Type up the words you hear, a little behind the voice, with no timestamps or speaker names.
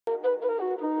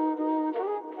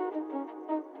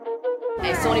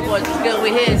Hey, Sony boys, what's good? We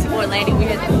here. It's your boy Landy. We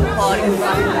hit the pool party.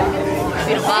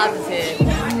 See the vibes is here.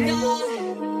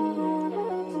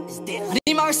 I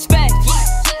need my respect.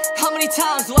 How many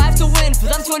times do I have to win for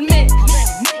them to admit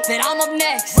that I'm up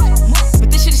next? But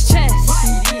this shit is chess.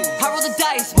 I roll the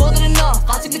dice, more than enough.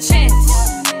 I took the chance.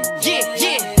 Yeah,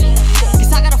 yeah.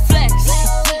 Cause I gotta flex.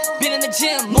 Been in the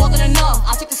gym, more than enough.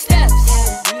 I took the steps.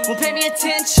 Won't pay me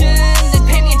attention, they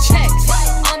pay me in checks.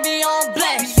 I'm beyond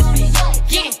blessed.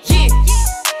 Yeah, yeah,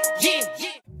 yeah,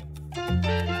 yeah.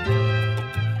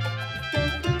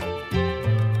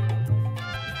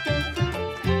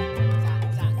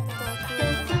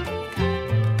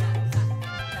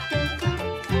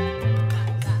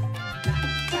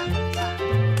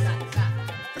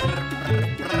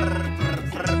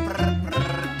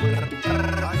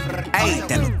 Ey,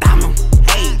 te lo damos,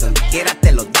 ey, donde quiera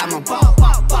te lo damos.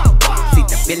 Si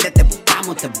te pierdes te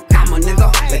buscamos,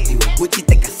 nego. Vestido Gucci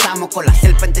te casamos, con la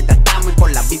serpiente te tratamos y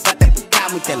con la viva te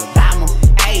buscamos y te lo damos.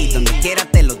 Ey, donde quiera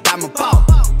te lo damos.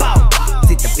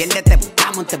 Si te pierdes te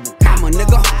buscamos,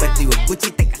 nego. Vestido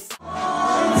Gucci te casamos.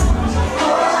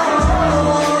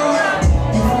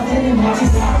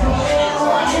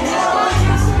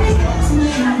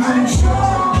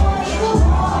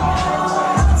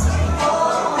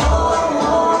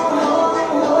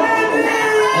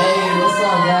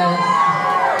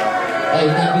 Hey,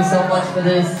 thank you so much for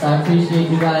this. I appreciate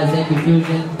you guys. Thank you,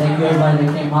 Fusion. Thank you, everybody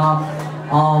that came out.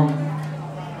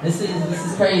 This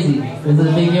is crazy. This is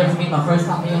a big year for me. My first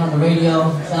time being on the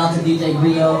radio. Shout out to DJ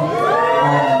Grio.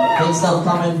 Big stuff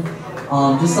coming.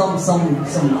 Just some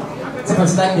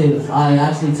perspective. I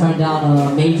actually turned down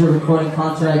a major recording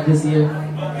contract this year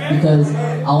because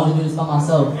I want to do this by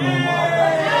myself. So,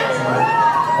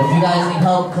 if you guys need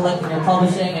help collecting your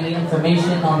publishing and any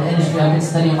information on the industry, I've been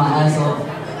studying my ass off.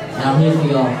 And I'm here for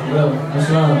y'all, real, much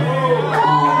love.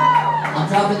 I'm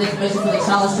dropping the information for the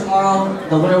challenge tomorrow.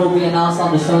 The winner will be announced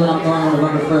on the show that I'm doing on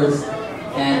November 1st.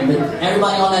 And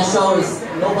everybody on that show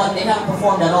they haven't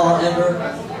performed at all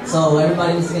ever. So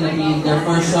everybody is gonna be their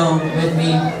first show with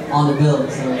me on the bill. So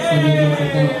it's gonna be a beautiful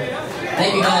thing.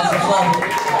 Thank you guys, much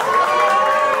love.